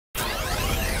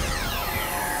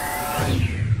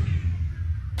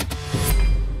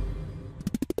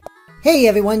Hey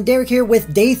everyone, Derek here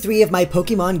with day 3 of my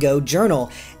Pokemon GO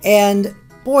journal, and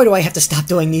boy do I have to stop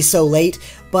doing these so late,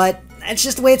 but that's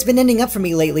just the way it's been ending up for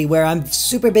me lately, where I'm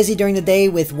super busy during the day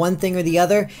with one thing or the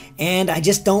other, and I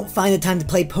just don't find the time to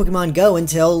play Pokemon GO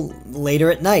until later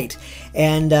at night.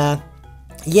 And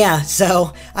yeah,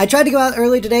 so I tried to go out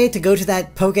early today to go to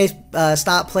that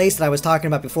PokéStop place that I was talking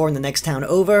about before in the next town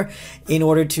over in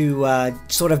order to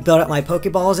sort of build up my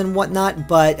Pokeballs and whatnot,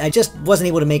 but I just wasn't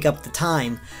able to make up the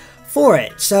time for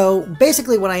it. So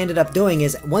basically what I ended up doing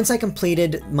is once I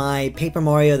completed my Paper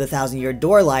Mario the Thousand Year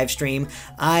Door live stream,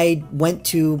 I went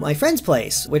to my friend's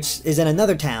place, which is in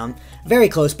another town very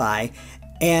close by,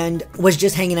 and was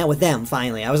just hanging out with them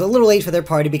finally. I was a little late for their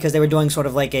party because they were doing sort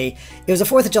of like it was a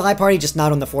 4th of July party, just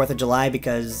not on the 4th of July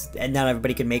because not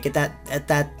everybody could make it at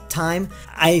that time.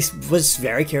 I was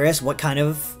very curious what kind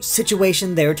of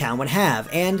situation their town would have,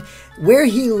 and where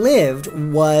he lived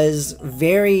was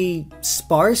very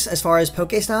sparse as far as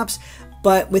Pokestops,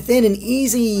 but within an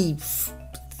easy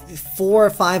 4 or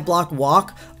 5 block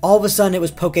walk, all of a sudden it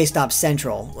was Pokéstop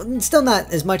Central. Still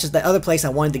not as much as the other place I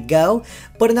wanted to go,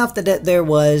 but enough that there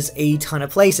was a ton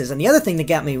of places. And the other thing that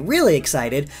got me really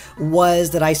excited was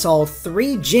that I saw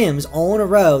 3 gyms all in a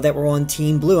row that were on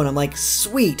Team Blue, and I'm like,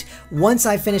 sweet, once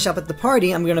I finish up at the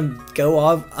party, I'm gonna go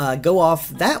off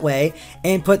that way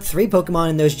and put 3 Pokemon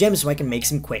in those gyms so I can make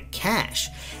some quick cash.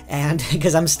 And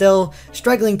because I'm still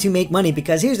struggling to make money,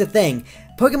 because here's the thing,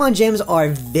 Pokemon gyms are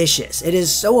vicious. It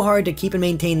is so hard to keep and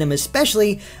maintain them,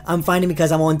 especially I'm finding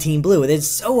because I'm on Team Blue. It's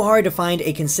so hard to find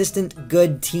a consistent,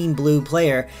 good Team Blue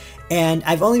player, and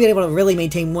I've only been able to really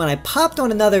maintain one. I popped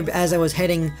on another as I was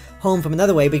heading home from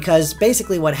another way, because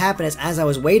basically what happened is as I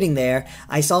was waiting there,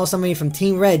 I saw somebody from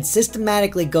Team Red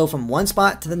systematically go from one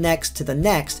spot to the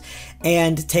next,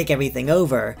 and take everything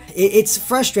over. It's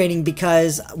frustrating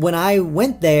because when I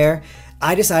went there,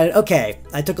 I decided, okay,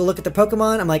 I took a look at the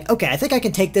Pokemon, I'm like, okay, I think I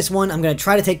can take this one, I'm going to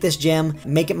try to take this gym,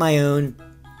 make it my own,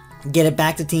 get it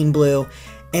back to Team Blue,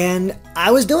 and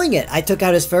I was doing it. I took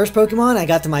out his first Pokemon, I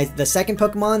got to the second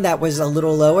Pokemon that was a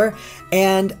little lower,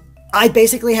 and I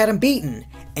basically had him beaten.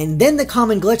 And then the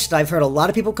common glitch that I've heard a lot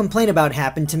of people complain about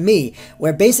happened to me,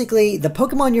 where basically the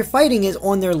Pokemon you're fighting is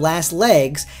on their last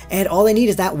legs, and all they need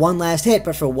is that one last hit,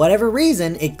 but for whatever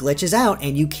reason, it glitches out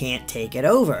and you can't take it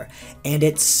over. And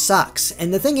it sucks.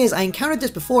 And the thing is, I encountered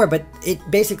this before, but it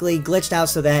basically glitched out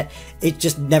so that it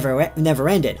just never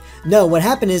ended. No, what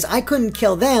happened is I couldn't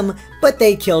kill them, but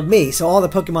they killed me. So all the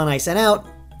Pokemon I sent out,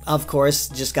 of course,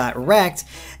 just got wrecked,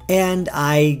 and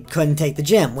I couldn't take the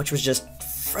gym, which was just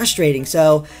frustrating.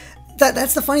 So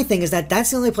that's the funny thing, is that's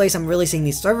the only place I'm really seeing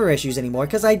these server issues anymore,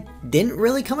 because I didn't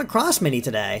really come across many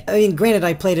today. I mean, granted,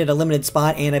 I played at a limited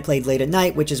spot and I played late at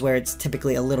night, which is where it's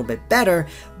typically a little bit better,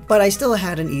 but I still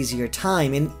had an easier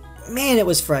time. And man, it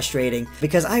was frustrating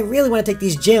because I really want to take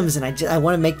these gyms and I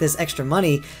want to make this extra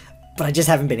money, but I just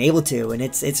haven't been able to, and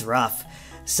it's rough.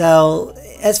 So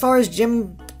as far as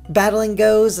gym battling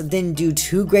goes, I didn't do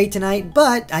too great tonight,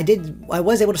 but I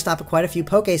was able to stop at quite a few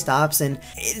Pokestops, and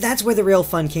that's where the real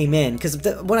fun came in, because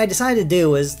what I decided to do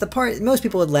was most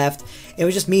people had left, it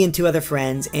was just me and 2 other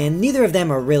friends, and neither of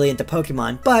them are really into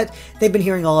Pokemon, but they've been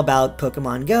hearing all about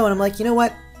Pokemon GO, and I'm like, you know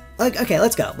what, okay,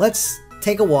 let's go, let's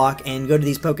take a walk and go to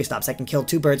these Pokestops. I can kill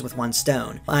 2 birds with 1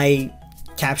 stone. I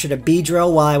captured a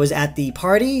Beedrill while I was at the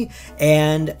party,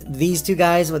 and these 2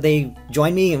 guys, they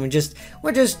joined me, and we're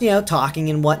just you know, talking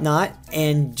and whatnot,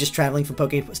 and just traveling from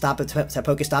Pokestop to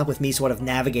Pokestop with me sort of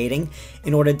navigating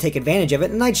in order to take advantage of it,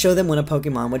 and I'd show them when a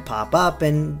Pokemon would pop up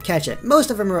and catch it.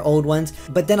 Most of them are old ones,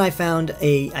 but then I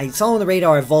saw on the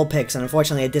radar a Vulpix, and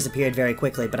unfortunately it disappeared very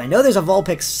quickly, but I know there's a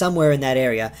Vulpix somewhere in that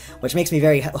area, which makes me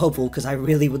very hopeful, because I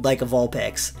really would like a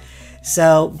Vulpix.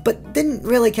 So, but didn't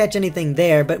really catch anything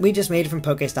there, but we just made it from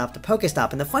Pokestop to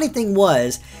Pokestop. And the funny thing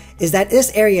is that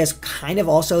this area is kind of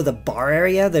also the bar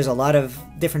area. There's a lot of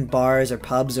different bars or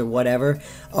pubs or whatever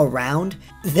around.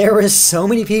 There were so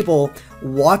many people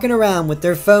walking around with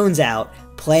their phones out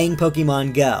playing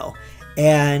Pokemon GO.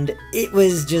 And it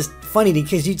was just funny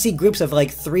because you'd see groups of like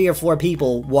 3 or 4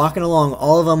 people walking along,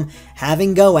 all of them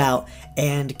having Go out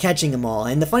and catching them all.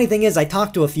 And the funny thing is, I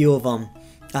talked to a few of them,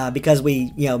 because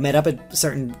we, you know, met up at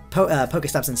certain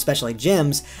Pokestops and especially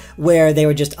gyms where they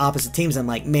were just opposite teams. I'm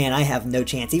like, man, I have no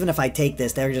chance. Even if I take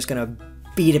this, they're just gonna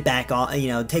beat it back, you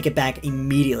know, take it back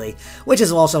immediately. Which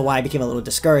is also why I became a little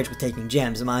discouraged with taking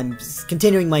gyms. I'm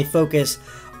continuing my focus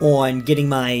on getting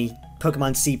my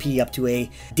Pokemon CP up to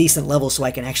a decent level so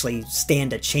I can actually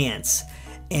stand a chance.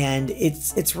 And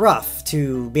it's rough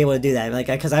to be able to do that, like,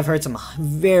 because I've heard some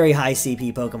very high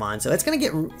CP Pokemon, so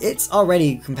it's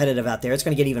already competitive out there. It's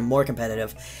gonna get even more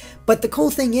competitive. But the cool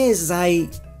thing is I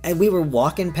and we were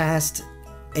walking past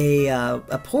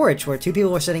a porch where two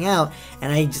people were sitting out,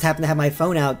 and I just happened to have my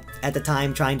phone out at the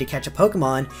time trying to catch a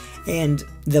Pokemon, and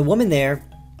the woman there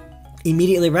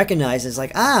immediately recognizes,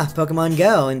 like, Pokemon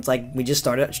Go, and it's like we just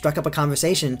struck up a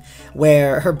conversation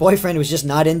where her boyfriend was just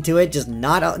not into it, just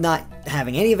not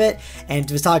having any of it, and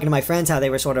was talking to my friends how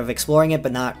they were sort of exploring it,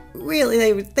 but not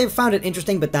really. They found it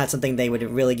interesting, but not something they would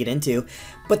really get into.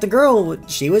 But the girl,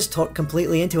 she was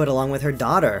completely into it, along with her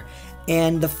daughter.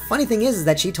 And the funny thing is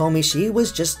that she told me she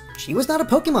was not a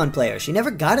Pokemon player. She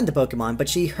never got into Pokemon, but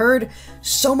she heard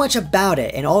so much about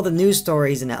it and all the news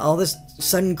stories and all this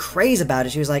sudden craze about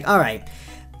it. She was like, all right,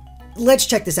 let's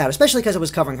check this out, especially because it was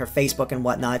covering her Facebook and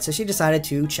whatnot, so she decided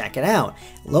to check it out.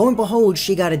 Lo and behold,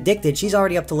 she got addicted. She's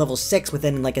already up to level 6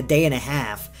 within like a day and a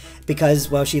half because,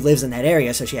 well, she lives in that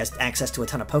area, so she has access to a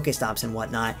ton of PokéStops and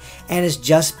whatnot, and has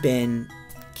just been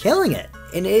killing it.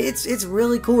 And it's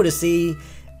really cool to see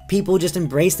people just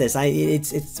embrace this.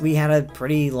 We had a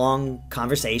pretty long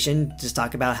conversation, just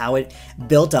talk about how it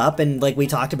built up, and like we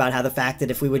talked about how the fact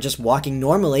that if we were just walking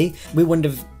normally, we wouldn't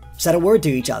have said a word to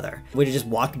each other. We'd have just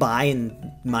walked by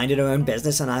and minded our own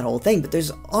business and that whole thing. But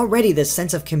there's already this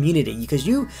sense of community because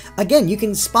you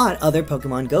can spot other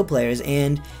Pokemon Go players,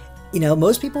 and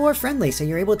most people are friendly, so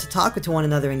you're able to talk to one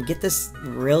another and get this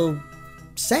real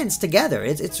sense together.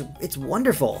 It's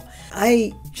wonderful.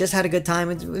 I just had a good time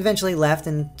and eventually left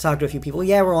and talked to a few people.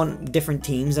 Yeah, we're on different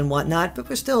teams and whatnot, but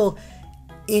we're still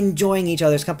enjoying each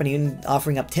other's company and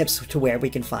offering up tips to where we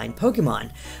can find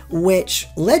Pokemon, which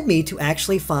led me to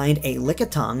actually find a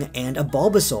Lickitung and a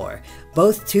Bulbasaur.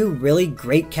 Both two really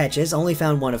great catches, only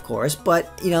found one of course,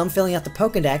 but I'm filling out the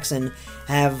Pokedex and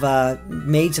have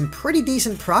made some pretty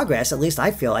decent progress, at least I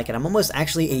feel like it. I'm almost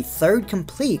actually a third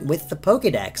complete with the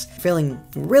Pokedex. Feeling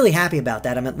really happy about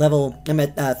that. I'm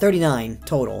at 39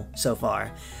 total so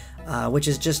far, which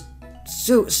is just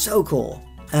so cool.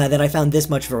 That I found this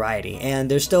much variety, and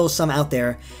there's still some out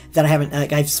there that I haven't,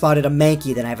 like I've spotted a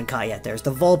Mankey that I haven't caught yet, there's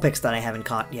the Vulpix that I haven't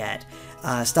caught yet,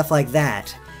 stuff like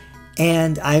that,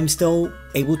 and I'm still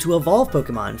able to evolve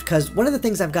Pokemon, because one of the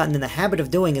things I've gotten in the habit of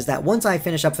doing is that once I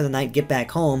finish up for the night, get back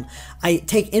home, I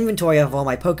take inventory of all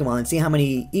my Pokemon and see how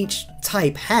many each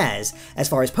type has, as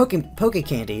far as Poke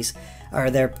Candies,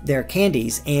 or their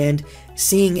candies, and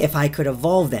seeing if I could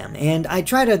evolve them, and I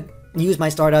try to use my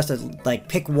Stardust to like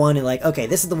pick one and like, okay,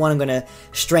 this is the one I'm gonna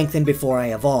strengthen before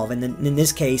I evolve. And then in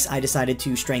this case, I decided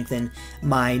to strengthen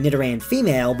my Nidoran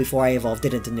female before I evolved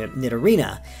it into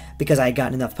Nidorina because I had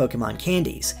gotten enough Pokemon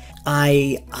candies.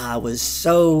 I was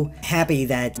so happy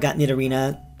that I got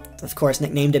Nidorina. Of course,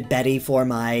 nicknamed it Betty for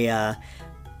my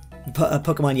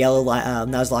Pokemon Yellow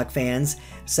Nuzlocke fans.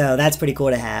 So that's pretty cool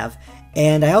to have.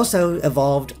 And I also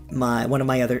evolved one of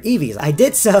my other Eevees. I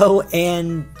did so,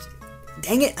 and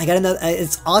dang it, I got another.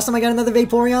 It's awesome I got another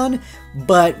Vaporeon,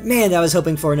 but man, I was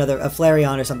hoping for a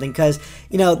Flareon or something, because,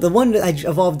 the one that I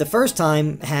evolved the first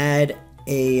time had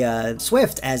a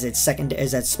Swift as its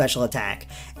special attack,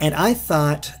 and I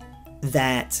thought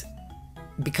that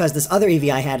because this other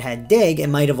Eevee I had Dig, it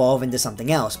might evolve into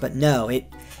something else, but no, it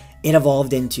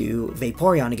evolved into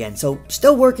Vaporeon again. So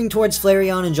still working towards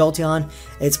Flareon and Jolteon.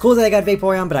 It's cool that I got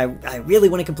Vaporeon, but I really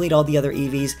want to complete all the other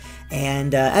Eevees.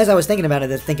 And as I was thinking about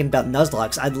it, thinking about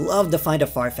Nuzlocke, I'd love to find a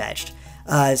Farfetch'd.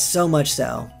 So much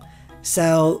so.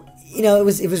 So, it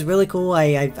was really cool.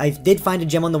 I did find a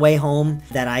gem on the way home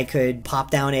that I could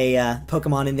pop down a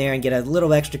Pokemon in there and get a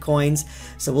little extra coins.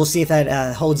 So we'll see if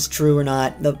that holds true or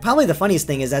not. Probably the funniest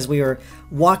thing is, as we were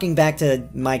walking back to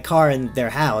my car in their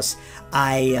house,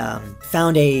 I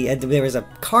found there was a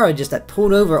car just that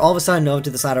pulled over all of a sudden over to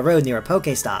the side of the road near a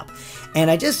PokéStop.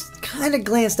 And I just kind of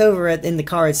glanced over in the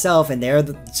car itself, and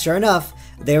sure enough,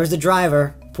 there was the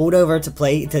driver. Pulled over to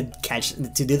do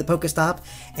the PokéStop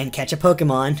and catch a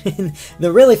Pokemon. And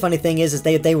the really funny thing is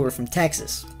they were from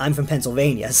Texas. I'm from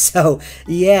Pennsylvania, so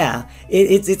yeah,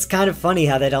 it's kind of funny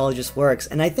how that all just works.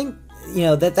 And I think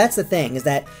that's the thing, is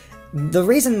that the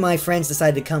reason my friends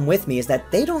decided to come with me is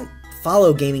that they don't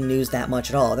follow gaming news that much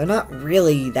at all. They're not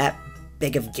really that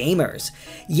big of gamers,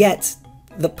 yet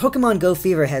the Pokemon Go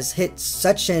fever has hit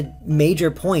such a major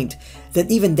point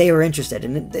that even they were interested.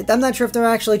 And I'm not sure if they'll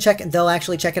actually check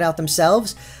it out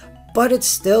themselves, but it's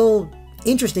still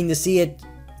interesting to see it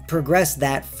progress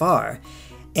that far.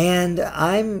 And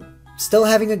I'm still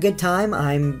having a good time.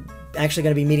 I'm actually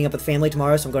going to be meeting up with family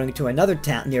tomorrow, so I'm going to another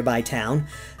nearby town.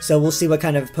 So we'll see what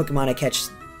kind of Pokemon I catch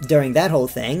during that whole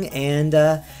thing. And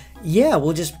yeah,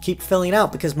 we'll just keep filling it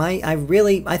out because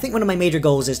I think one of my major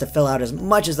goals is to fill out as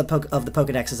much as the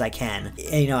Pokedex as I can.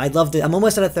 And, you know, I'd love to. I'm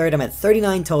almost at a third. I'm at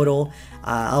 39 total.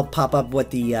 I'll pop up what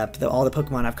all the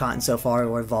Pokemon I've caught so far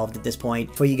or evolved at this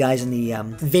point for you guys in the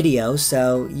video.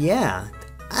 So yeah.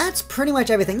 That's pretty much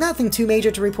everything. Nothing too major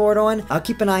to report on. I'll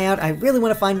keep an eye out. I really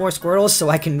want to find more Squirtles so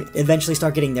I can eventually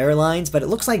start getting their lines, but it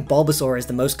looks like Bulbasaur is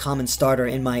the most common starter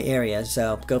in my area,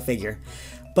 so go figure.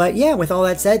 But yeah, with all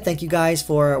that said, thank you guys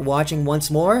for watching once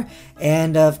more,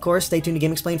 and of course, stay tuned to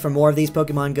Game Explained for more of these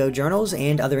Pokemon Go journals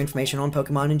and other information on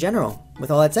Pokemon in general.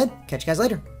 With all that said, catch you guys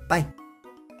later. Bye.